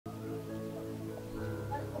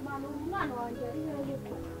umwana wanjye ari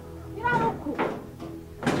yuko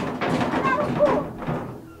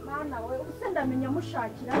mana we usendamenya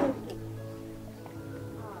mushakira yuko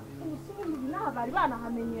umusubiri n'abari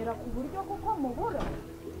banahamenyera ku buryo kuko mubura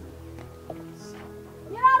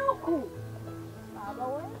yararuku aba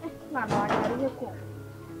we mwana wanjye ari yuko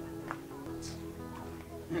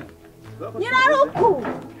yararuku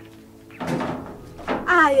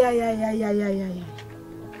ay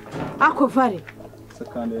ako vare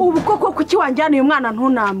ubu koko kuki wanjyana uyu mwana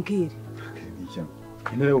ntunambwire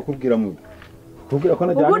ntere ukubwira mu kubwira ko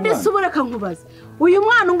najyana ubundi subureka nkubaza uyu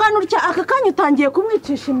mwana ungana urya aka kanya utangiye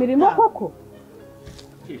kumwicisha imirimo koko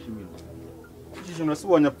kujije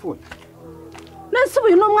nasubonye apfuye nese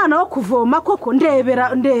uyu n'umwana wo kuvoma koko ndebera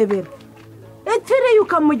etiri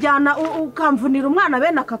ukamujyana ukamvunira umwana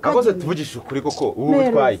bene aka kanya akoze tuvugisha ukuri koko ubu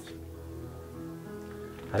utwaye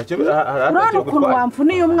urabona ukuntu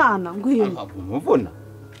wamvuniye umwana ngwino umuvuna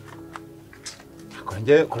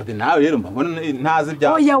konje kode nawe rero mbona ntazi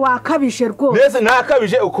bya oya wakabije rwose nese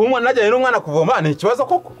nakabije ukumwa najyanye n'umwana kuvoma ni ikibazo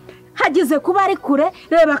koko hagize kuba ari kure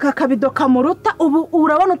reba kakabido kamuruta ubu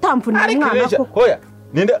urabona utamvuniye umwana koko oya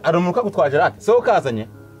ninde arumuka gutwaje rate so kazanye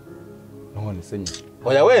none senye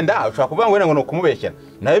oya wenda ushaka kuvuga ngo wenda ngo nukumubeshyana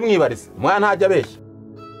nawe mwibarize umwana ntajya abeshya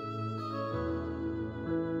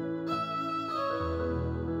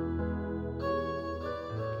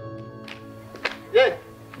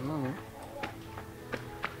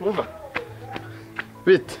Mumva.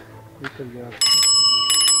 Bit.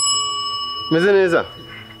 Meze neza.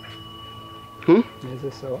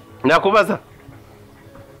 Meze sawa. Nakubaza.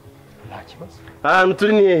 Nta kibazo. Ahantu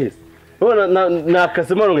turi ni hehe? Ubona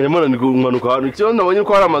nakasema ngo nyamara ndikumanuka hano. Cyo nabonye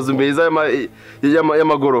ko hari amazu mbeza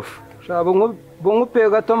y'amagorofa. Shabo bungupe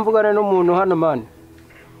gato mvugana n'umuntu hano mani.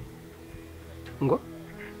 Ngo?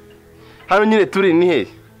 Hano nyine turi ni hehe?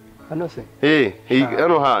 Hano se?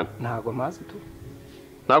 Hano hano. Ntago mazi tu.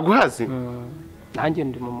 Naguhazi? Nanjye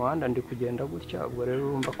ndi mu muhanda ndi kugenda gutya ubwo rero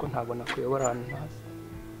urumva ko ntago nakuyobora hano hasi.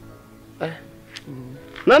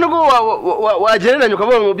 Nubwo wagereranya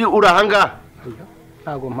ukavuga ngo urahanga.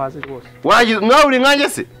 Ntago mpazi rwose. Nawe uri nkanjye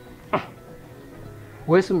se?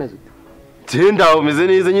 Wese umeze ute? Tenda umeze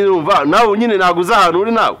neza nyine urumva nawe nyine naguza ahantu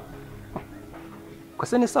uri nawe. Ko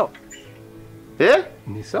se ni sawa?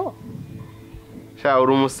 Ni sawa. Sha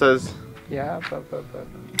uri umusazi. Ya baba.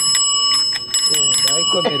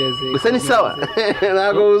 Ndayikomereze. Gusa ni sawa.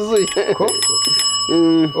 Nago wuzuye.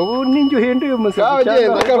 Ubu ninjye uhinduye umusazi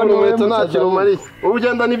cyangwa akabona umuheto nta kintu mari. Ubu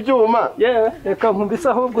ugenda n'ibyuma. Yewe reka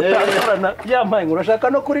nkumbisa ahubwo utakorana yampaye ngo urashaka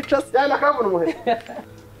no kuri chasi. Yana akabona umuheto.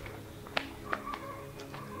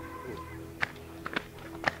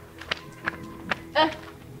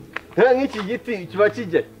 Nk'iki giti kiba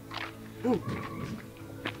kijye.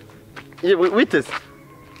 Witeze.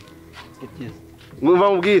 Mwumva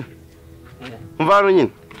mubwira. Mvano nyine.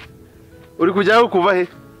 Uri kujyaho kuva he?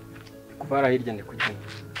 Kuvara hirya ndi kugenda.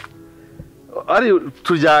 Ari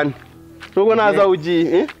tujyane. Nubwo naza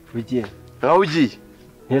ugiye, Ugiye. Aho ugiye?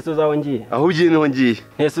 Nteso zawo ngiye. Aho ugiye niho ngiye.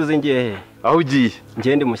 Nteso zingiye he? Aho ugiye?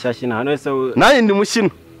 Ngende mushyashina hano ese. Naye ndi mushino.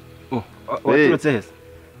 Waturutse hese?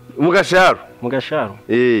 Mu Gasharo. Mu Gasharo?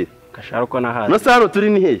 Gasharo ko nahazi. Nose hano turi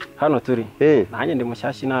ni he? Hano turi. Nanjye ndi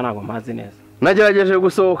mushyashina ntago mpazi neza. Nagerageje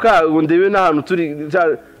gusohoka ngo ndebe n'ahantu turi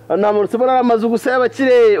namurutse bona amazu gusa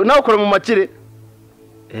y'abakire nawe ukora mu makire.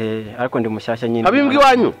 Ariko ndi mushyashya nyine. Abimbwi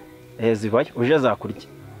wanyu? Zivayo uje zakurya.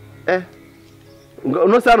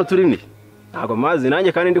 Nose hano turi ni? Ntago mazi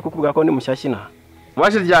nanjye kandi ndi kukubwira ko ndi mushyashina.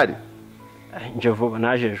 Waje ryari? Nje vuba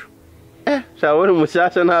najejo. Shabone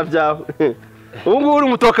mushyashya nta byaho. Ubu ngubu uri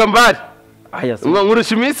mutoka mbari.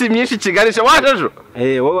 Ngurusha iminsi myinshi Kigali sha wajejo.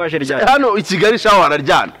 Wowe waje ryari? Hano i Kigali sha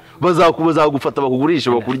wararyana. Bazakubuza gufata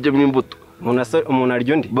bakugurisha bakurya imbuto. Umuntu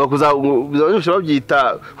aryo ndi. Bazanyusha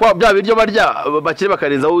babyita bya biryo barya bakire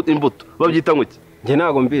bakarenzaho imbuto. Babyita nguki? Nge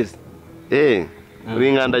nago mbizi.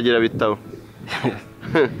 Wingandagira bitabo.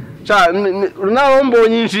 Cha nawo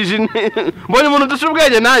mbonye injiji. Mbonye umuntu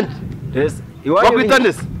dushubwege nanjye. Bakwita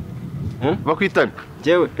ndese? Bakwita.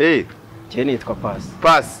 Jewe. Je nitwa Pass.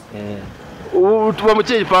 Pass. Ubu tuba mu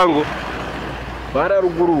kiyi pango.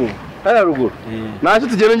 Bararuguru. Hararuguru. Naje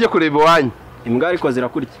tugende nje kureba wanyu. Imbwa ariko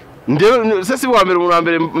zirakurya. Ndewe se si wa mbere umuntu wa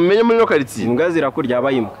mbere menye muri no quartier. Imbwa zirakurya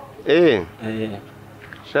abayimbwa.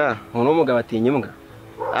 Sha. Uno mugabo atinya imbwa.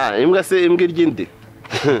 Imbwa se imbwa iryinde.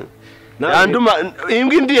 Anduma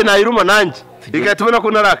imbwa indiye nayiruma nanjye. Ikatubona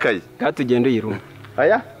ko narakaye. Katugende uyiruma.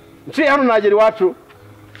 Aya. Nci hano nagera iwacu.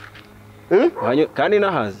 Kandi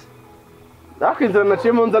nahazi. Nakwinzira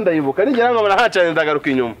naciye mu nza ndayibuka nigera ngo barahacanye ndagaruka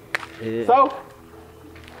inyuma. Sawa.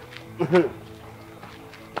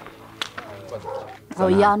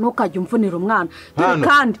 oya ntukajye umvunira umwana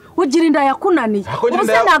kandi ugira inda yakunaniye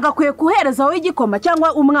ubuse nagakwiye kuhereza wowe igikoma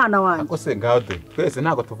cyangwa umwana wanjye ako se ngaho twese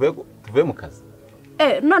ntago tuvuye mu kazi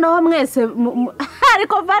noneho mwese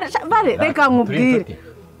ariko bare reka nkubwire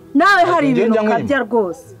nawe hari ibintu ukabya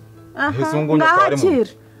rwose ngahakira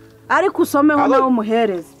ariko usomeho nawe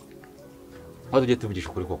umuhereze aho tugiye tuvugisha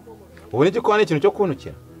ukuri koko ubu n'igikoma ni ikintu cyo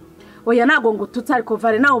kuntukira oya ntago ngo ututse ariko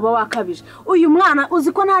vare nawe uba wakabije uyu mwana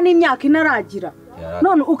uzi ko nta n'imyaka inaragira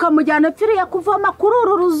none ukamujyana epfiriya kuvoma kuri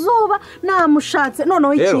uru ruzuba namushatse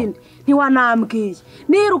noneho ikindi ntiwanambwiye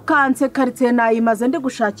nirukanse karitsiye nayimaze ndi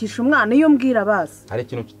gushakisha umwana iyo mbwira basi hari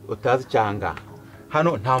ikintu utazi cyanga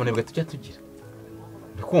hano nta munebwe tujya tugira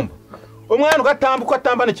ndikumva umwana ugatambuka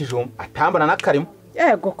atambana ikijumba atambana n'akarimo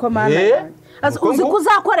yego ko mana uzi ko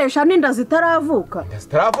uzakoresha n'inda zitaravuka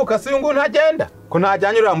si ngo ntagenda ko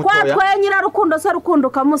ntajyanye uriya mutoya kwa nyirarukundo se rukundo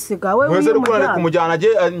ukamusiga we w'umujyana kumujyana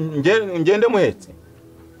ngende muhetse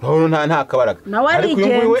nta kabaraga ariko uyu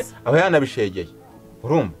nguyu we aba yanabishegeye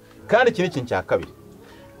urumva kandi iki ni ikintu cya kabiri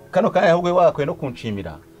kano kanya ahubwo wakwiye no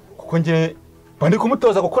kunshimira kuko nge bandi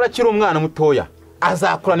kumutoza gukora akiri umwana mutoya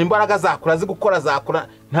azakurana imbaraga azakura azi gukora azakura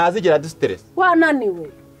ntazigera distress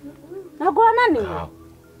wananiwe ntabwo wananiwe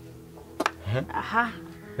aha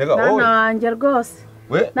mwana wanjye rwose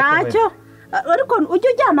ntacyo ariko ujya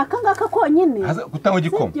ujyana akangaka konyine gutanga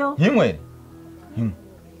igikoma nkinywere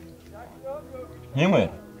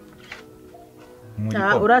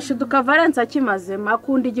urashiduka Valence akimazemo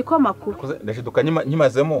akunda igikoma kure ndashiduka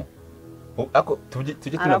nkimazemo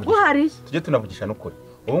tujye tunavugisha n'ukuri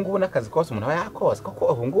ubu ngubu n'akazi kose umuntu aba yakoze kuko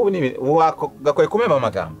ubu ngubu gakwiye kumema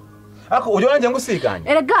amagambo ako ujye wanjye ngo usiganye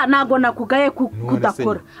erega ntago nakugaye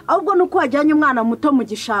kudakora ahubwo nuko wajyanye umwana muto mu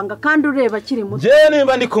gishanga kandi ureba akiri muto je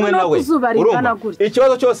nimba ndi kumwe nawe urumva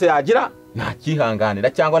ikibazo cyose yagira ntakihanganira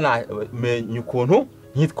cyangwa namenye ukuntu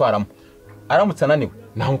nyitwaramo aramutse ananiwe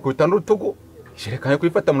namukubita n'urutugu sherekane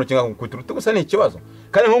kwifata mu rukinga gukubita urutugu se ni ikibazo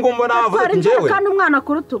kandi nk'ubu mbona avuze njyewe kandi umwana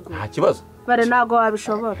ku rutugu nta kibazo bare ntago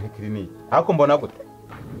wabishobora ariko mbona gute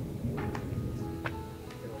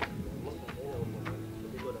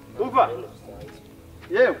umva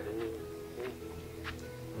yewe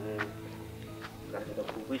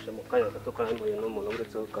ndakuvugisha mu kanya gato kandi mbuye n'umuntu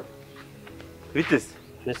uretseho kare bitese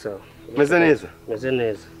ni sawa meze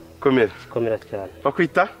neza komera cyane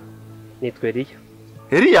bakwita nitwe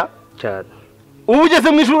Eliya cyane ubu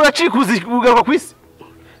ugeze mu ijuru uracikuza ugaruka ku isi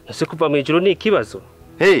ese kuva mu ijuru ni ikibazo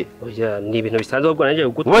oya ni ibintu bisanzwe ahubwo nanjye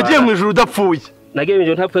kugutwara wagiye mu ijuru udapfuye nagiye mu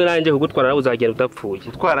ijuru ntapfuye nanjye kugutwara nawe uzagera udapfuye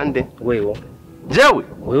utwara nde wewe jewe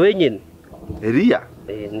wewe nyine Eliya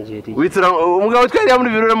ni Eliya witira umugabo witwa Eliya muri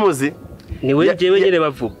biro uramuzi ni we jewe nyine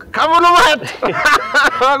bavuga kabono bahati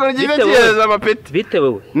bagora gibekeza amapeti bite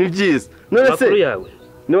wewe ni byiza none se yawe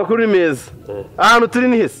ni makuru meza ahantu turi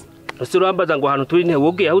ni hese ese urambaza ngo ahantu turi ni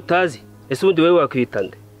wowe aho utazi ese ubundi wewe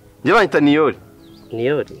wakwitande nje banyita Niyori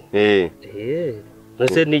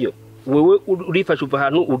nose niyo wewe urifasha uva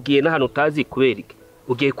ahantu ugiye n'ahantu utazi kubera iki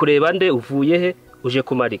ugiye kureba nde uvuye he uje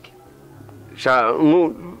kumarike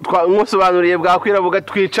nkusobanuriye bwakwira buga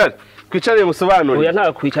twicare musobanurire oya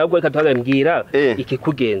nta kwicara ahubwo reka tuhagambwira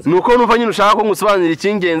ikikugenza nuko numva nyine ushaka ko ngusobanurira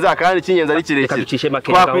ikingenza kandi ikingenza ari kirekire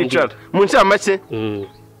twakwicara mu ncamake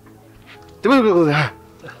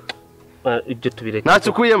ibyo tubireke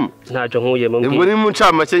ntacyo ukuyemo ntacyo nkuyemo ubwo ni mu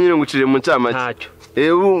ncamake nyine ngucire mu ncamake ntacyo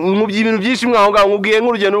nkubye ibintu byinshi mwaho ngaho nkubwiye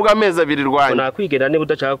nk'urugendo rw'amezi 2 rwanyu nakwigera niba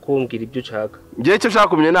udashaka kumbwira ibyo ushaka ngiye cyo ushaka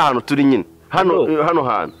kumenya n'ahantu turi nyine hano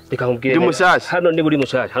hantu reka nkubwire ndi mushyashya hano niba uri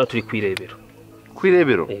mushyashya hano turi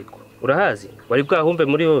kwirebero yego urahazi wari bwahumve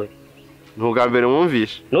muri wowe ntubwa mbere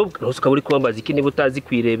mwumvishe nubwo ukaba uri kubambaza iki niba utazi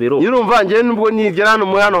kwirebero urumva njye nubwo nigera hano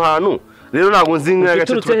mu hano hantu rero ntabwo nzi nk'agace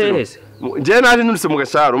turutse njye naje nurutse mu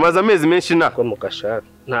Gasharo maze amezi menshi ko mu Gasharo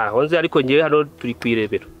ntaho nzi ariko njyewe hano turi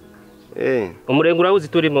kwirebero umurenge urawuzi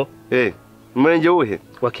turimo umurenge wuhe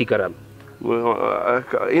wa Kigarama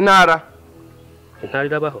intara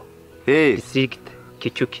irabaho district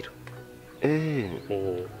Kicukiro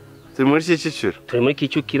turi muri Kicukiro turi muri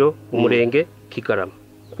Kicukiro umurenge Kigarama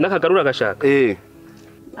n'akagarura gashaka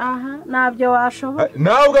aha nabyo washobora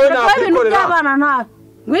nawe ubwawe nakwikorera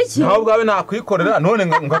nawe ubwawe nakwikorera none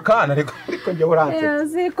ngakana ariko njye buranse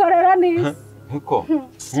zikorera neza nkuko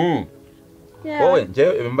wowe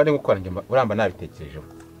njyewe mba ndi gukora njye uramba nabitekerejeho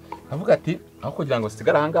avuga ati aho kugira ngo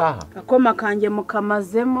sigara aha ngaha akoma kanjye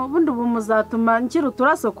mukamazemo bundi ubu muzatuma ngira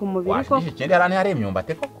uturaso ku mubiri ko ikindi hari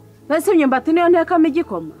imyumbati koko ese imyumbati niyo ntekamo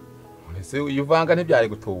igikoma ese iyo uvanga ntibyari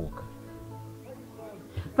gutubuka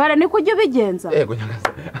bare niko ujya ubigenza yego nyagaze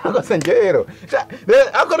agase njero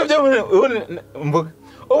ako nibyo mvuga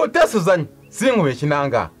ubu tesuzanye sinkubeshye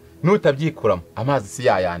inanga nutabyikuramo amazi si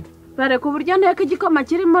yayandi bare ku buryo nteka igikoma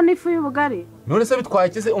kirimo n'ifu y'ubugari none se bitwaye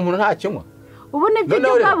kize umuntu nta kinywa ubu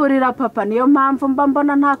nibyo ugaburira papa niyo mpamvu mba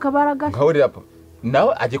mbona nta kabaraga ngaburira papa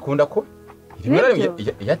nawe agikunda ko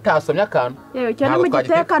yatasomye akantu yewe cyane mu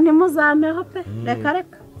giteka ntimuzameho pe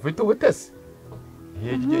reka ufite ubutesi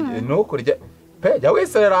nuko rya pe jya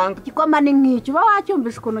wisereranga igikoma ni nk'icyo uba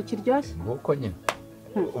wacyumvisha ukuntu kiryoshye nguko nyine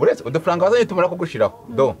uretse udufaranga wazanye tumara kugushiraho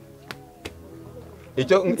do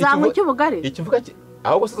icyo cy'ubugari ikivuga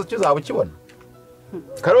ahubwo se cyo uzaba ukibona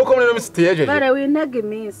kare uko muri minsi tuyejeje bare wintege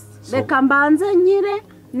iminsi reka mbanze nkire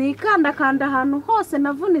nikandakanda ahantu hose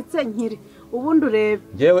navunitse nkire ubundi urebe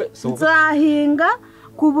ngewe nzahinga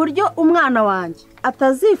ku buryo umwana wanjye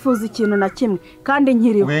atazifuza ikintu na kimwe kandi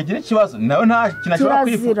nkiriho wegire ikibazo nawe nta kintu ashobora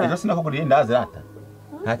kwifuza ejo sinakugurira indazi rata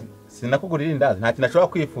sinakugurira indazi nta kintu ashobora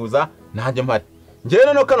kwifuza nanjye mpari ngewe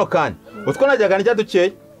noneho kano kanya utwo najyaga njya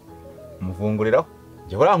dukeye muvunguriraho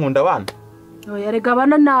ngewe urankunda abana oya rega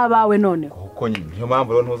abana n'abawe noneho kuko niyo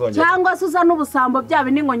mpamvu rero ntuzongera cyangwa se uza n'ubusambo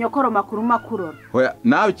byaba n'inkonyokoro makuru makurora oya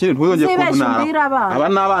nawe ikindi ntuzongere kuntunara aba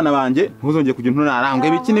n'abana banjye ntuzongere kugira untunara ngo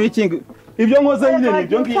ibiki n'ibiki ibyo nkoze nyine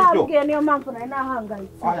nibyo ngibyo niyo mpamvu nari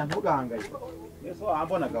nahangayitse aya ntugahangayike yeso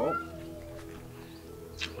wambonaga wowe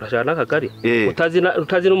urashaka n'akagari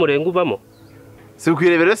utazi n'umurenge ubamo si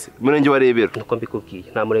ukwirebera se umurenge wa Rebero nuko mbikubwiye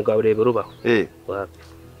nta murenge wa Rebero ubaho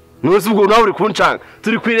Nusi ubwo nawe uri kuncanga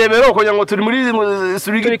turi kwirebero kugira ngo turi muri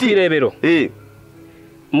surigiti turi kwirebero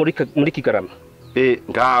muri Kigarama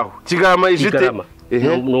ngaho Kigarama ijite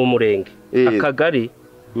ni umurenge akagari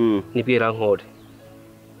ni Bwerankore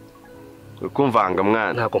kumvanga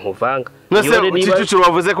mwana ntago nkuvanga nose Kicukiro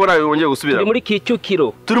wavuze ko nawe wongeye gusubira turi muri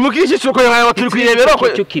Kicukiro turi mu Kicukiro ko yawe turi kwirebero ko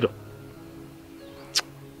Kicukiro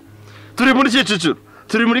turi muri Kicukiro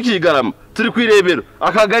turi muri Kigarama turi kwirebero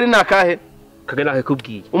akagari nakahe kagana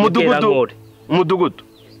kakubwiye umudugudu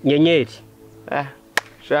nyenyeri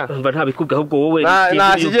mba ntabikubwiye ahubwo wowe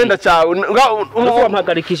nta kigenda cyawe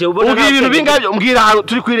wampagarikije ubona ubwira ibintu bingabyo mbwira ahantu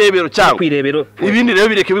turi kwirebero cyawe kwirebero ibindi rero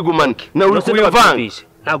bireke bigumane nawe uri kubivanga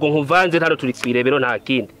ntago nkuvanze hano turi kwirebero nta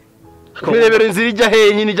kindi kwirebero inzira ijya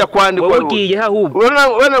henyine ijya kwandikwa wowe ugiye ahubwo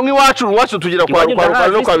wena nk'iwacu tugira kwa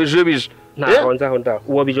no kwa bijebije ntaho ndaho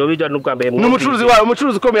uwo bijobije n'ubwambaye n'umucuruzi wawe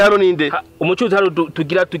umucuruzi ukomeye hano ninde umucuruzi hano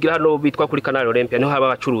tugira hano bitwa kuri Canal Olympia niho haba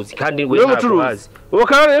abacuruzi kandi we ntabazi uwo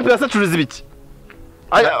Canal Olympia asacuruza ibiki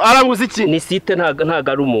aranguza iki ni site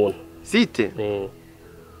ntago ari umuntu site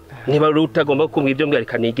niba utagomba kumva ibyo mbwira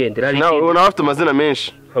kanigendera nawe afite amazina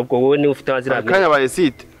menshi ahubwo wowe ni ufite amazina menshi akanya baye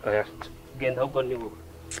site genda ahubwo ni wowe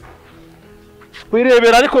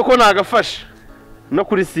kwirebera ariko ko nagafashe no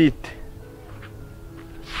kuri site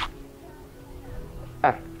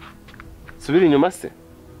subira inyuma se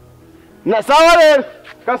na sawa rero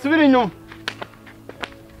kasubira inyuma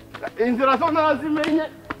inzira zo ntazimenye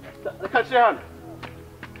kace hano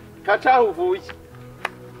kaca uvuye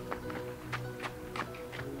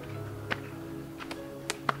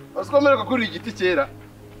asikomereka kuri igiti cyera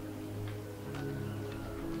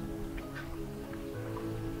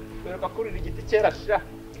mereka kuri igiti cyera sha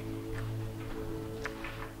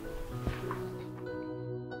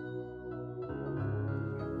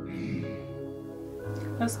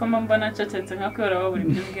Asikoma mbona cacetse nka kwera waburi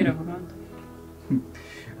ibyo mbwira burundu.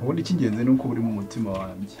 Ubundi cy'ingenzi nuko buri mu mutima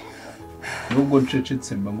wanjye. Nubwo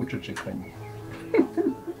ncecetse mba ngucecekanye.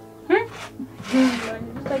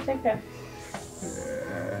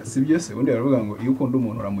 Si byose ubundi baravuga ngo iyo ukunda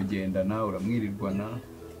umuntu uramugendana uramwirirwana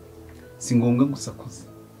si ngombwa gusakuza.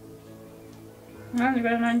 Nani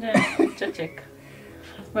bari nanjye caceka.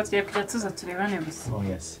 Batwiye kujya tuza turebane gusa. Oh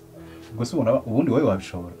yes. Ubwo se ubundi wowe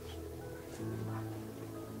wabishobora.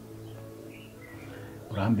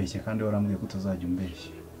 Urambeshye kandi warambwiye ko utazajya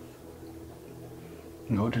umbeshya.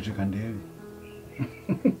 Ngaho ceceka ndebe.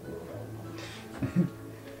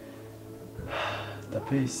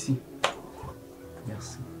 Tapesi.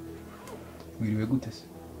 Merci. Wiriwe gute se?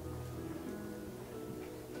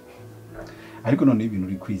 Ariko none ibintu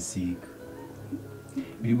uri kwisiga.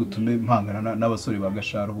 Biri butume mpangana n'abasore ba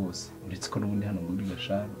Gasharo bose. Uretse ko n'ubundi hano muri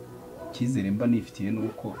Gasharo. Kizere mba nifitiye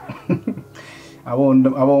nuko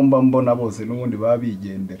abomba mbona bose n'ubundi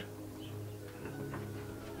babigendera.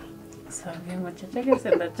 Sabe ngo ceceke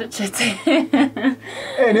se ndacecetse.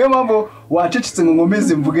 Niyo mpamvu wacecetse ngo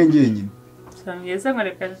ngomeze mvuge ngenyine. Samye se ngo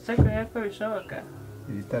reka ceceke yako bishoboka.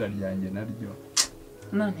 Itara ryanjye naryo.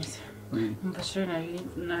 None se. Mbashwe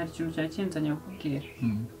nari ikintu cyakinzanye kukubwira.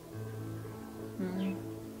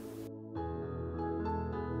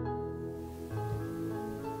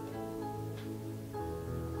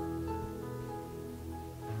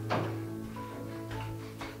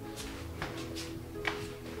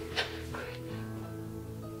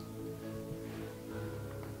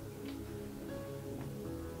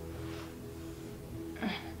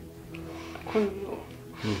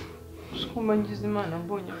 Skumba ngize Imana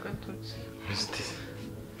mbonye agatotsi.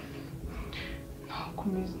 Ntabwo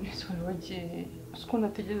nese wari wagiye. Uko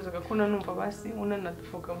nategerezaga ko nanumva basi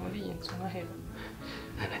unanavuga muri iyi nzu nkahera.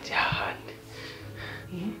 Nanagiye ahandi.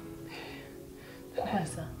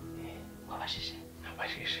 Kubaza. Wabashije?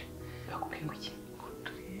 Nabashije. Bakubwiye ngo iki?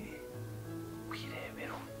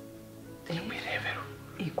 Kwirebero. Kwirebero.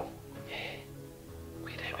 Ego.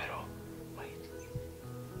 Kwirebero.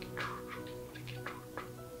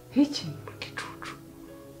 Iki? Kicucu.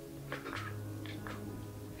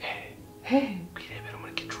 Kwirebero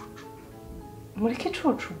muri kicucu. Muri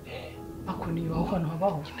kicucu? Ako ni aho hano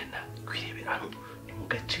habaho. Nyina kwirebero hano ni mu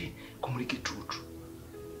gace ko muri kicucu.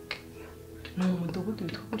 No mudugudu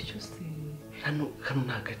witwa gutyo se. Hano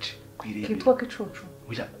nta gace kwirebero. Kitwa kicucu.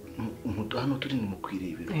 Wira hano turi ni mu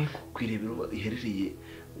kwirebero. Kwirebero iherereye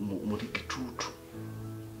muri gicucu.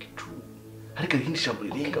 Ariko irindi shambo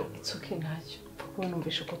rirenga. Itsuke ntacyo. Kuko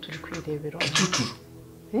numvishe ko turi kwirebero. Gicucu.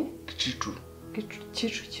 Gicucu.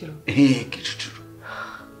 Kicukiro. Gicucu.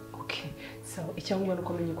 Okay. So icyangombwa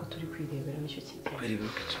nuko menye ko turi kwirebera nicyo kintu. Kwirebero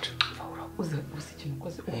gicucu. Uza ikintu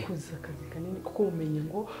ukoze ukuza akazi kanini kuko umenye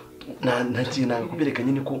ngo ntagiye nakubereka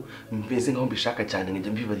nyine ko mbeze ngaho mbishaka cyane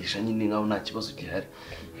ngejya mbibarisha nyine ngaho nta kibazo gihari.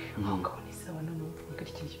 Ntabwo ni sawa none umvuga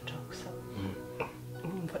iki kintu cyo gusaba.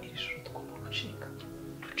 Urumva iri joro tugomba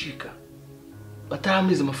gucika.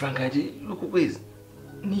 Bataramize amafaranga yaje yo kukwezi.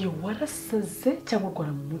 Niyo warasaze cyangwa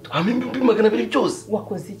gora mu mutwe. Amimbi 200 byose.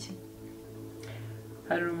 Wakoze iki?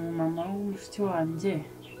 Hari umumama w'umushiti wanjye.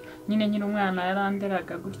 Nyine umwana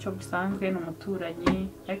yaranderaga gutyo bisanzwe n'umuturanyi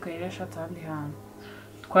ariko yari yashatse ahandi hantu.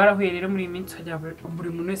 Twarahuye rero muri iyi minsi hajya buri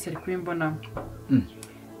muntu wese ari kubimbonamo.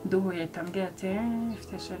 Duhuye tambwiye ati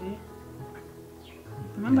ifite shari.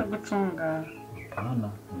 Manda gucunga.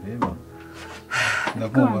 Kana ndeba.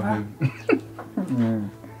 Ndagomba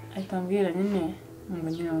Ahitambwira nyine ngo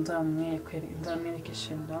nyine nzamwereke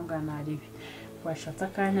shendo ngana aribi. Washatse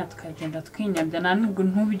akanya tukagenda twinyabya nubwo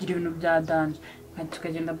ntubigire ibintu bya danje.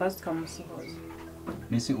 Tukagenda basi tukamusohoza.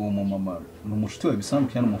 Nese uwo mumama n'umushiti we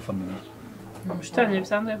bisanzwe cyane mu family. Umushitanye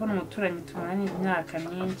bisanzwe ko n'umuturanyi tumaranye imyaka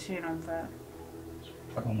myinshi numva.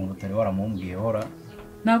 Umuntu utari waramumbwiye hora.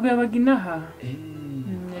 Ntabwo yabaga inaha.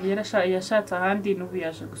 Yari yashatse ahandi n'ubu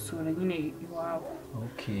yaje gusura nyine iwabo.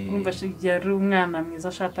 Okay. Urumva yari umwana mwiza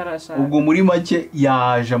ashata arashaka. Ubwo muri make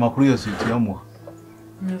yaje amakuru yose tuyamuha.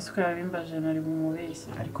 Nisuka yabimbaje nari mu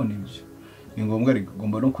mubeshyi. Ariko nibyo. Ni ngombwa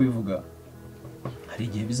rigomba no kwivuga. Hari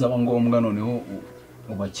igihe bizaba ngombwa noneho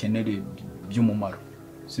ubakenere by'umumaro.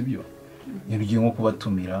 Sibyo? Yabigiye nko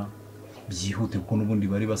kubatumira byihute kuko n'ubundi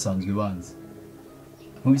bari basanzwe banze.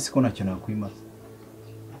 Nkubisi ko nacyo nakwimaza.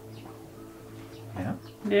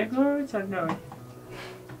 Yego cyangwa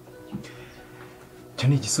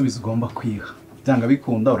cyane igisubizo ugomba kwiha. Byanga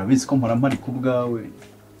bikunda urabizi ko mpora mpari ku bwawe.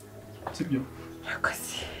 Sibyo?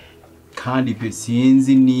 Yakoze. Kandi pe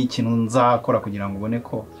sinzi ni ikintu nzakora kugira ngo ubone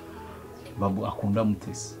ko babu akunda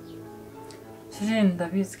Mutesi. Sinda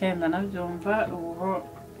bizkenda nabyumva ubu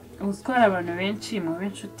uzwara abantu benshi mu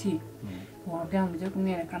benshuti. Wabya mujye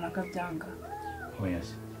kumwerekana ko byanga.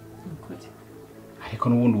 Oyaje. Ukuri. Ariko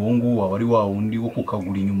n'ubundi uwo nguwo wari wa wundi wo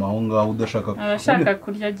kukagura inyuma aho ngaho udashaka arashaka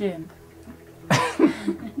kurya agenda.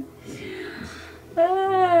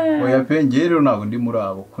 Oya pe ngiye rero ntabwo ndi muri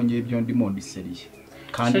abo ko ngiye byo ndimo ndiseriye.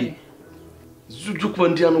 Kandi Zuju kuba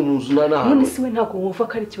ndi hano mu nzu nana. None siwe ntabwo wumva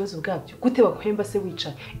ko ari ikibazo bwabyo. Gute bakwemba se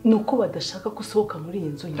wicara? Nuko badashaka gusohoka muri iyi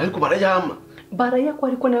nzu. Ariko barayama. Barayakwa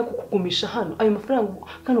ariko nayo kukugumisha hano. Ayo mafaranga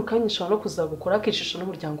kano kanyisha no kuzagukora akishisha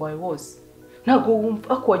n'umuryango wawe wose. Ntabwo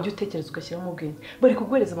wumva ko wajya utekereza ugashyiramo ubwenge. Bari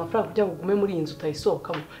kuguhereza amafaranga kugira ngo ugume muri iyi nzu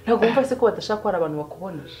utayisohokamo. Ntabwo wumva se ko badashaka ko hari abantu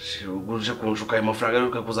bakubona. Uje kunshuka ayo mafaranga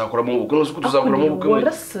ariko kuzakuramo ubukwe no kuzakuramo ubukwe.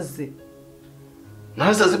 Warasaze.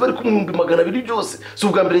 Nasaze bari ku 200 byose. Si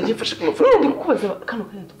ubwa mbere ngiye mfashe ku mafaranga. Ndi kubaza kano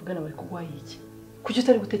kanya tuvugana bari kugwaye iki? Kuki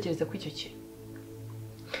utari gutekereza ku icyo kintu?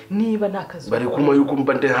 Niba nakazi bari kuma yuko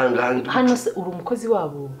mba ndehanga hano se uri umukozi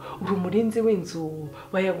wabo, uri umurinzi w'inzu,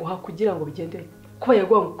 bayaguha kugira ngo bigende. Kuba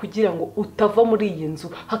yaguha kugira ngo utava muri iyi nzu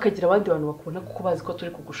hakagira abandi bantu bakubona kuko bazi ko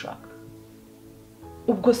turi kugushaka.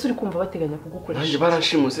 Ubwo se uri kumva bateganya kugukoresha. Nanjye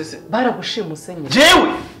baranshimuse se. Baragushimuse nyine.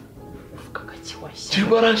 Jewe kakakiwashya. Jewe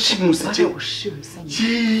baranshimuse jewe. Baragushimuse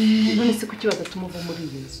nyine. None se kuki bagatuma uva muri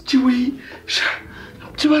iyi nzu? Jewe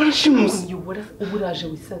jewe baranshimuse. Uyobora uburaje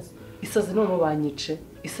wisaze. Isazi none banyice.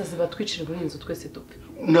 Isazi batwicire muri iyi nzu twese dupfe.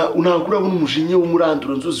 Unagura n'umujinya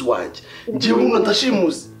w'umurandura nzuzi wanjye. Jewe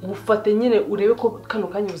unatashimuse. Ufate nyine urebe ko kano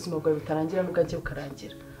kanya ubuzima bwawe butarangira n'ubwajye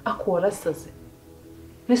bukarangira. Ako warasaze.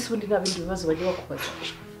 Nese ubundi nta bindi bibazo bagiye bakubaza.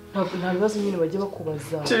 nta bibazo nyine bajya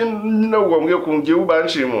bakubaza nawe wambwiye ko ngiye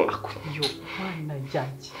ubanshimo yo mwana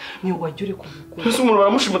yanjye ni wajya uri kuvuga ese umuntu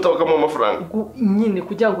baramushimuta bakamuha amafaranga nyine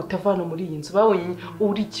kugira ngo utavana muri iyi nzu babonye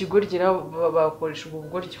uri ikigoryi bakoresha ubu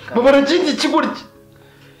bugoryi bwawe baragira ikigoryi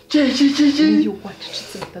iyo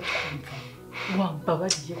wacecetse batatwumva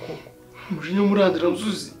wambabariye koko umujinya murandira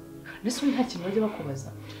nzuzi mbese nta kintu bajya bakubaza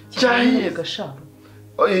cyahiye agasharo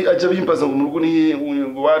ajya bimbaza ngo mu rugo ni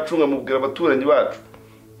wacu nkamubwira abaturanyi bacu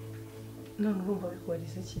none urumva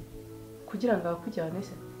bikubariza iki kugira ngo akujyane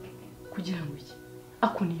se kugira ngo iki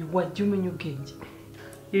ako niyo wajya umenya ubwenge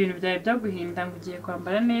ibintu byawe byaguhinda ngo ugiye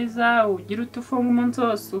kwambara neza ugira utufunga umunsi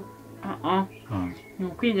wose ni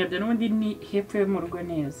ukwinyabya n'ubundi ni hepfo yo mu rugo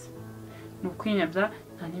neza ni ukwinyabya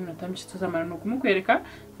nta n'iminota myinshi tuzamara ni ukumukwereka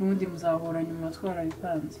n'ubundi muzahura nyuma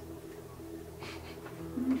twarabipanze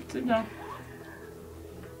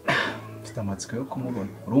mfite amatsiko yo kumubona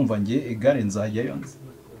urumva ngiye igare nzajyayo nzi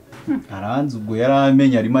aranze ubwo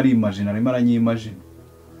yaramenya arimo arimajina arimo aranyimajina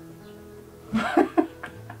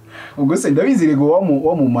ubwo se ndabizi rego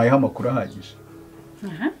wamumayeho amakuru ahagije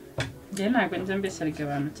njye ntabwo njya mbeshyarika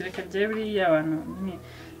abantu kereka bye buriya abantu nyine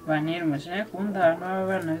bantera umajina ariko ubundi ahantu baba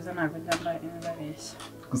banabiza ntabwo njya mbabeshya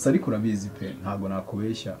gusa ariko urabizi pe ntabwo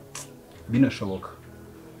nakubeshya binashoboka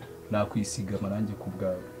nakwisiga amarangi ku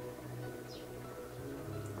bwawe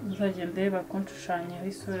nzajya ndeba ko nshushanyaho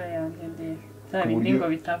isura yanjye ndeba bya bindi ngo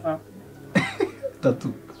bitavaho tatu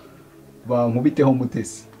bankubiteho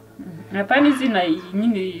mutesi apana izina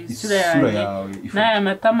nyine isura yanjye n'aya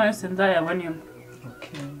matama yose nzayabonemo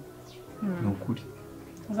ni ukuri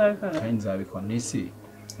nzabikora kandi nzabikora n'isi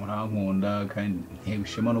urankunda kandi ntewe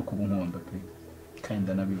ishema no kuba unkunda pe kandi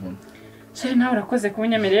ndanabibona cyane nawe urakoze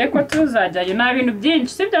kubunyemereye ko tuzajyayo nta bintu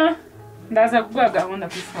byinshi sibyo ndaza kuguha gahunda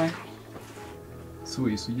ku ifone si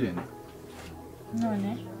wese ugenda none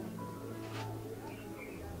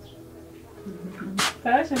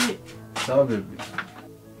Parasha ni sawa bebe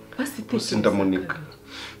bose ndamunika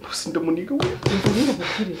we ndabona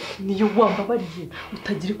bakire niyo wambabariye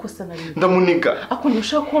utagira ikosa na rimwe ndamunika ako niyo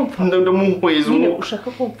ushaka kumva ndamuhweza nyine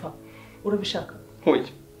ushaka kumva urabishaka hoya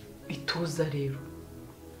ituza rero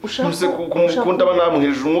ushaka kumukunda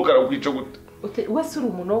banamuhejeje umwuka arakwica gute wese uri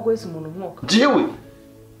umuntu wo guheza umuntu umwuka jewe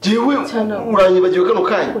uranyibagiwe kano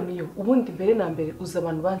kanya niyo ubundi mbere na mbere uza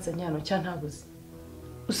abantu banzanye hano cyangwa ntabuze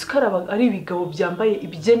usikaraba ari ibigabo byambaye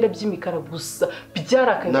ibigenda by'imikara gusa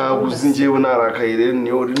byarakaye nabuze njyewe narakaye rero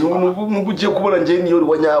Niyori n'ubwo ugiye kubona njyewe Niyori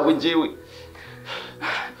wanyawe njyewe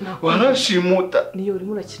warashimuta Niyori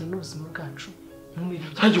murakina n'ubuzima bwacu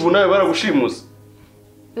ntajye ubu nawe baragushimusa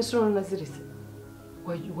ese urabona naziritse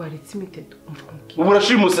waretse imiteto ubu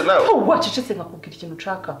urashimuse nawe wacecetse nkakubwira ikintu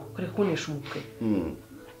ushaka ureke kunesha umutwe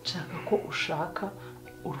nshaka ko ushaka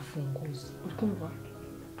urufunguzo uri kumva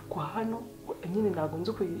rwa hano nyine ntabwo nzi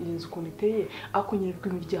uko iyi nzu ukuntu iteye ariko nyine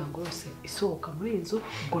rw'imiryango yose isohoka muri iyi nzu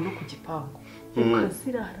ubwo no ku gipangu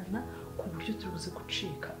ukazirarana ku buryo turubuze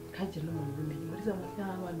gucika ntihagire n'umuntu ubimenya muri za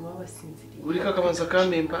masaha abantu baba basinziriye uri kakabanza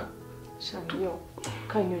kamemba shaniyo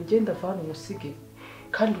kandi ngenda vana umusige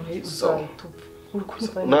kandi uzahitupfa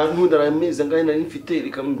n'undi arameze ngaho nari mfite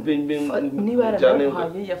reka niba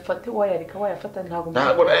yaranaguhaye yafate wayareka wayafata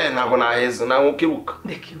ntabwo naheza ntabwo ukibuka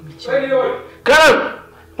reka iyo mikino karame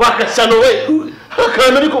wakasano we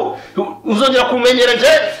akantu ariko uzongera kumenyera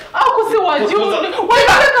nje ako se wagiye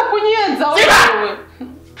wayareka kunyenza wowe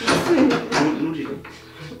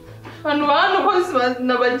hano bantu ko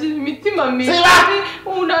nabagira imitima mibi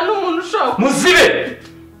ubu nta n'umuntu ushaka muzibe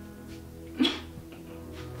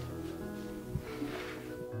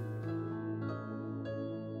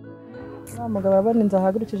umugabo yabarinze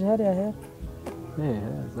ahagurukije hariya hepfo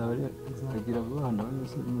zagira vuba hano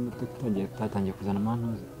tatangiye kuzana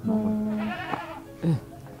amantuza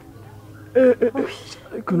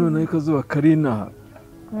ariko none akazuba kari inaha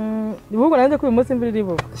ahubwo nanjye ko uyu munsi imvura iri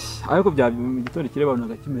bugwe ariko mu gitondo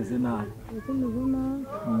kirebabonaga kimeze nabi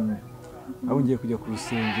aho ngiye kujya ku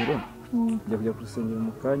rusengero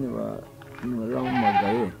mu kanya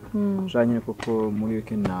barampamagaye nshaka nyine koko muri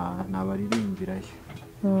weekend nabaririmbirayo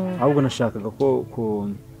ahubwo nashakaga ko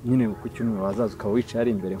nyine ku cyumweru wazaza ukaba wicaye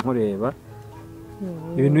ari imbere nkureba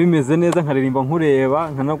ibintu bimeze neza nkaririmba nkureba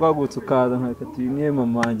nkanagwagutse ukaza nkakata bimwe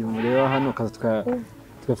mama wanjye mureba hano kaza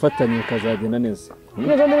tugafatanya ukazagenda neza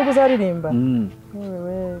neza muri kuzaririmba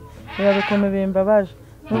wewe birabikomeye bimbabaje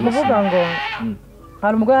ni ukuvuga ngo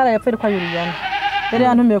hari umugore hariya yapfuye kwa Yuriyana yari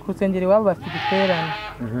yantumiye ku rusengero iwabo bafite igiterane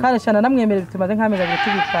kandi cyane namwemerera tumaze nk'amezi abiri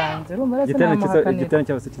tubipanze urumva rero sinamuhakanira igiterane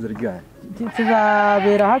cy'abase kizarigaya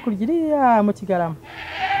kizabera hakurya iriya mu Kigarama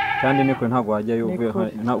kandi niko ntabwo wajyayo uvuye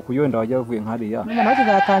kuyonda wajya uvuye nkariya naho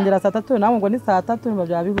kizatangira saa 3 nawe ngo ni saa 3 niba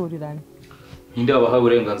byabihuriranye ninde wabaha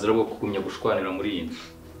uburenganzira bwo kugumya gushwanira muri iyi nzu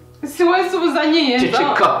si wese ubuzanye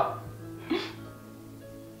ceceka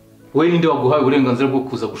wowe ninde waguhaye uburenganzira bwo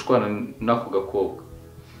kuza gushwana n'ako gakobwa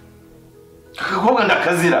akakobwa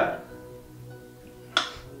ndakazira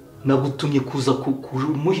nagutumye kuza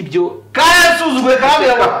kumuha ibyo karasuzugwe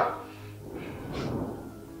kabira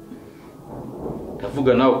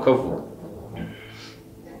ndavuga nawe ukavuga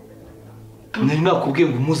nari nakubwiye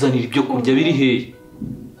ngo umuzanire ibyo kurya biri hehe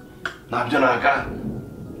ntabyo naga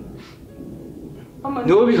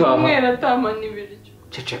niwo bihaha mwera atamana ibiryo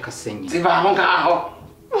ceceka senye ziba aho ngaho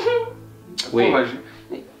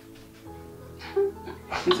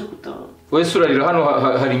we surarira hano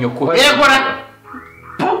hari nyoko hari yegora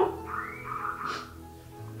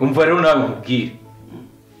umva rero nawe nkubwire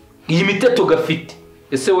iyi miteto gafite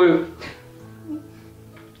ese we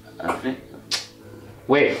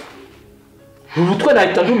urutwe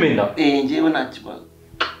nahita ntumena ngewe nta kibazo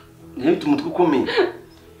ngewe mfite umutwe ukomeye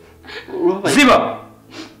ziba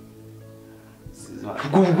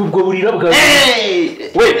ubwo burira bwawe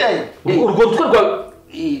we urwo rutwe rwawe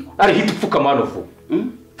ari hita upfukama hano vuba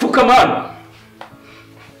pfukama hano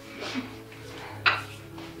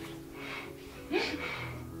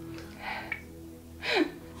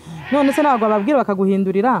none se ntabwo bababwira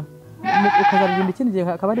bakaguhindurira ukazaririmba ikindi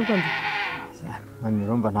gihe akaba ari bwonje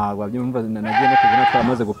urumva ntabwo babyumva nagiye no kubona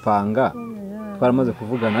twaramaze gupanga twaramaze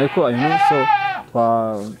kuvugana ariko ayo munsi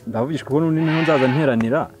ndavugishwa ubu n'undi nzaza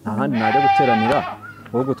nteranira nta handi najya guteranira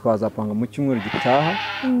ahubwo twazapanga mu cyumweru gitaha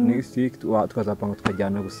next week twazapanga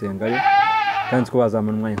tukajyana gusengayo kandi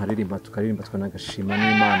twazamana umwanya nkaririmba tukaririmba twanagashima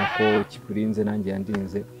n'Imana ko kikurinze nanjye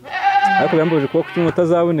yandinze ariko byambaje kuba ku cyumweru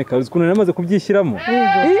utazaboneka uzi ukuntu namaze kubyishyiramo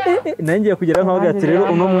nanjye kugera nkaho gati rero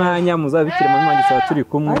uno mwanya muzabikire mu mwanya saba turi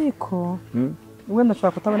kumwe ariko wenda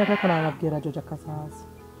nshobora kutaboneka ariko nanabwira Jojo akazaza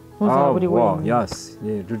ntuzaba uri wenyine yes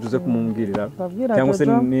Jojo uze kumumbwirira cyangwa se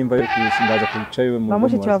nimba ndaza kubica iwe mu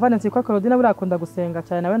bamushiki wa Vanessa ko Claudine burakunda gusenga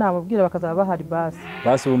cyane nawe namubwira bakazaba bahari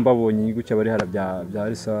basi mbabonye gucya bari hara bya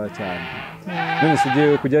risa cyane none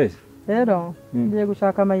sigiye kujya he rero ngiye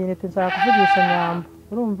gushaka amayinite nshaka kuvugisha Nyambo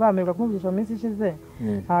urumva amerwa kumvisha mu minsi ishize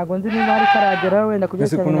ntago nzi niba hari karagera wenda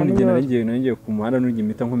kubyesanya na Niyori ngiye ku muhanda n'ugiye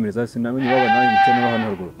imita nkomereza sinamenye babana imite no hano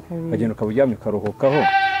haruguru bagenda ukaburyamye karuhukaho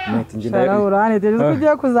amahite ngenda urane dore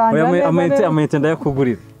ugiye kuzanira amahite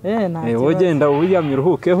ndayakugurira wowe genda uburyamye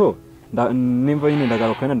uruhukeho nimba nyine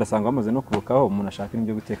ndagaruka wenda ndasanga bamaze no kurukaho umuntu ashaka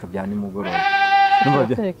ibyo guteka bya nimugoroba numva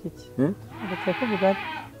bya guteka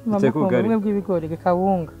ubugari ubumwe bw'ibigori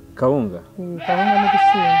kawunga kawunga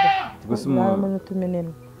n'udushyimbo gusuma n'utumenene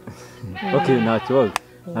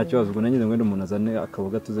nta kibazo ubwo nanjye ngo umuntu azane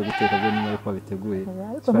akaboga tuze guteka byo nyuma yuko babiteguye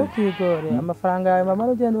ariko ntukigore amafaranga yawe mama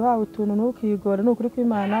ugenda uhawe utuntu ntukigore nukuri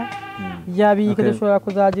kw'Imana yabika dushobora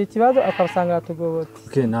kuzagira ikibazo akabasanga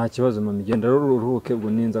yatugobotse nta kibazo mama igenda uruhuke ubwo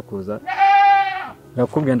ninza kuza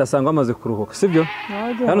nakubwiye ndasanga bamaze kuruhuka sibyo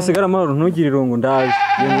kandi usigara amahoro ntugire irungu ndaje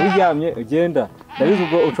iyo uryamye ugenda ndabizi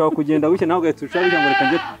ubwo ushobora kugenda guke nawe ugahita ushaka ngo reka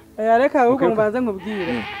njye reka ahubwo mbaze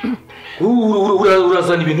nkubwire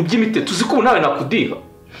urazana ibintu by'imite tuzi ko nawe nakudiha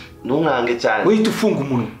ntumwange cyane uhita ufunga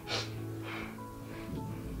umunwa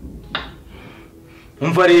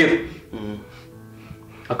umva rero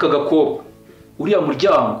aka gakobwa uriya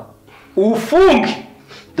muryango uwufunge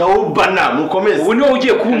dawubana mukomeze ubu niwo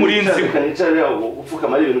ugiye kuba umurinzi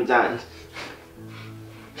upfukama ari ibintu byanjye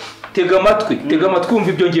tega amatwi wumva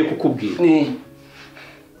ibyo ngiye kukubwira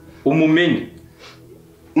umumenye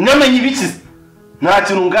inamenye ibikize nta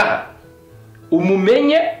kintu ngaha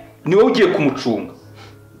umumenye niwe ugiye kumucunga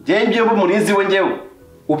ngiye umurinzi we ngewe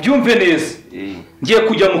ubyumve neza ngiye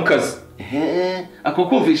kujya mu kazi ako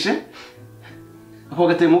kumvishe ako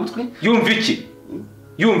gateye mu gutwi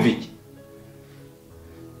yumva iki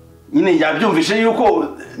nyine yabyumvishe yuko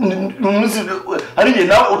ari njye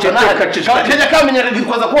nawe ucana kamenya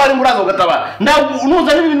gikoza ko ari murazo gatabara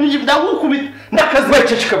nuza n'ibintu ndagukubita ndakazi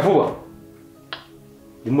wececeka vuba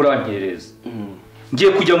nimurankereza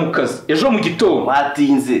ngiye kujya mu kazi ejo mu gitondo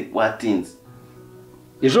watinze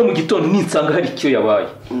ejo mu gitondo ninsanga hari icyo yabaye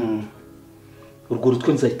urwo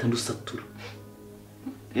rutwe nzahita ndusatura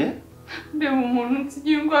mbeba umuntu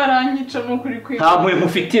nsigiye indwara anyica n'ukuri kwiba nta mwe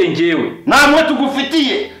mufitiye ngewe namwe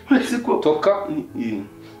tugufitiye toka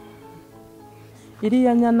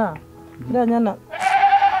iriya nyana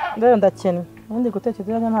rero ndakennye ubundi gutekereza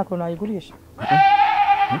iriya nyana nta kuntu nayigurisha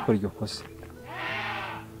ntukore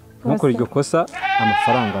iryo kosa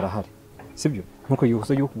amafaranga arahari sibyo ntukore iryo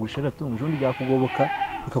kosa ryo kugurisha ratunga undi byakugoboka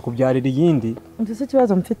bikakubyarira iyindi ndetse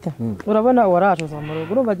ikibazo mfite urabona waraje mu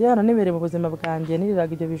rugo urumva agiye hano nibereye mu buzima bwanjye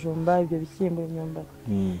niriraga ibyo bijumba ibyo bishyimbo imyumbati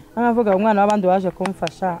nkavuga umwana w'abandi waje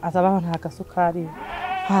kumfasha azabaho nta gasukari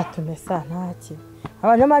tumesa ntaki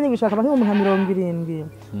abanyamani bishaka nk'umuntu nka 70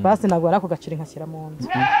 basi nagwa nako gaciri nkashyira mu nzu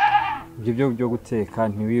ibyo byo guteka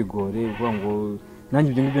ntiwigore uvuga ngo nanjye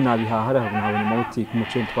ibyo ngibyo nabihahara nkabona amabutike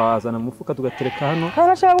umuceri twazana mu mufuka tugatereka hano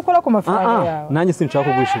nashaka gukora ku mafaranga yawe nanjye sinshaka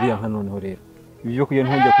kugurisha iriya nka noneho rero ibyo kugira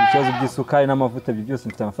ntujya ku kibazo by'isukari n'amavuta ibyo byose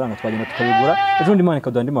mfite amafaranga twagenda tukabigura ejo ndi Imana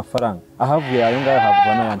ikaduha andi mafaranga ahavuye ayo ngayo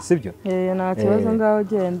havuga n'ayandi sibyo nta kibazo ngaho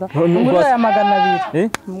genda ngura ya 200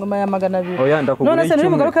 ngoma ya 200 oya ndakugura none se nuri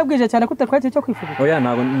mugaruka bwije cyane ko utatwaye cyo kwifuza oya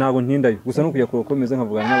ntago ntindayo gusa no kujya kukomeza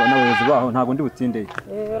nkavuga n'abayobozi baho ntago ndi butindeye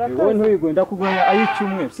wowe ntuyigo ndakugura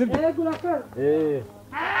ay'icyumwe sibyo arigira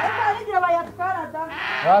bayatwara da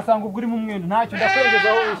wasanga ubwo uri mu mwendo ntacyo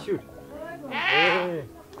ndakwengezaho wishyura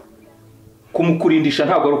kumukurindisha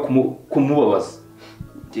ntabwo ari kumubabaza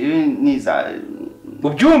jewe niza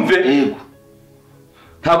ubyumve yego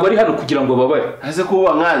ntabwo ari hano kugira ngo babare ase ko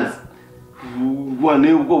wanganze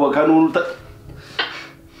wane ubwoba kandi uruta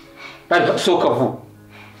ari soka vuba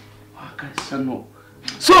akashano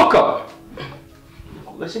soka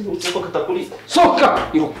kugashinga uko katakuri soka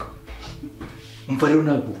iruka umva rero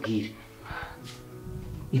nabubwire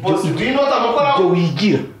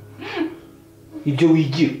ibyo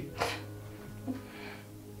wigira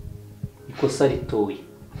ikosa ritoye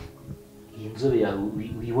iyi nzobe yawe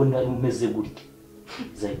uyibona ari umeze gutya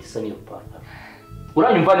izahita isa niyo pantaro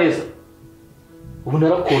uranyumva neza ubu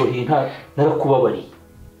narakoroheye narakubabariye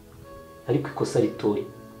ariko ikosa ritoye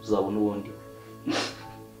uzabona ubundi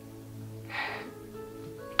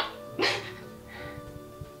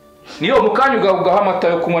niyo mukanya ugaha amata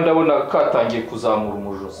yo kunywa ndabona katangiye kuzamura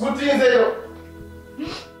umujosi mutinzeyo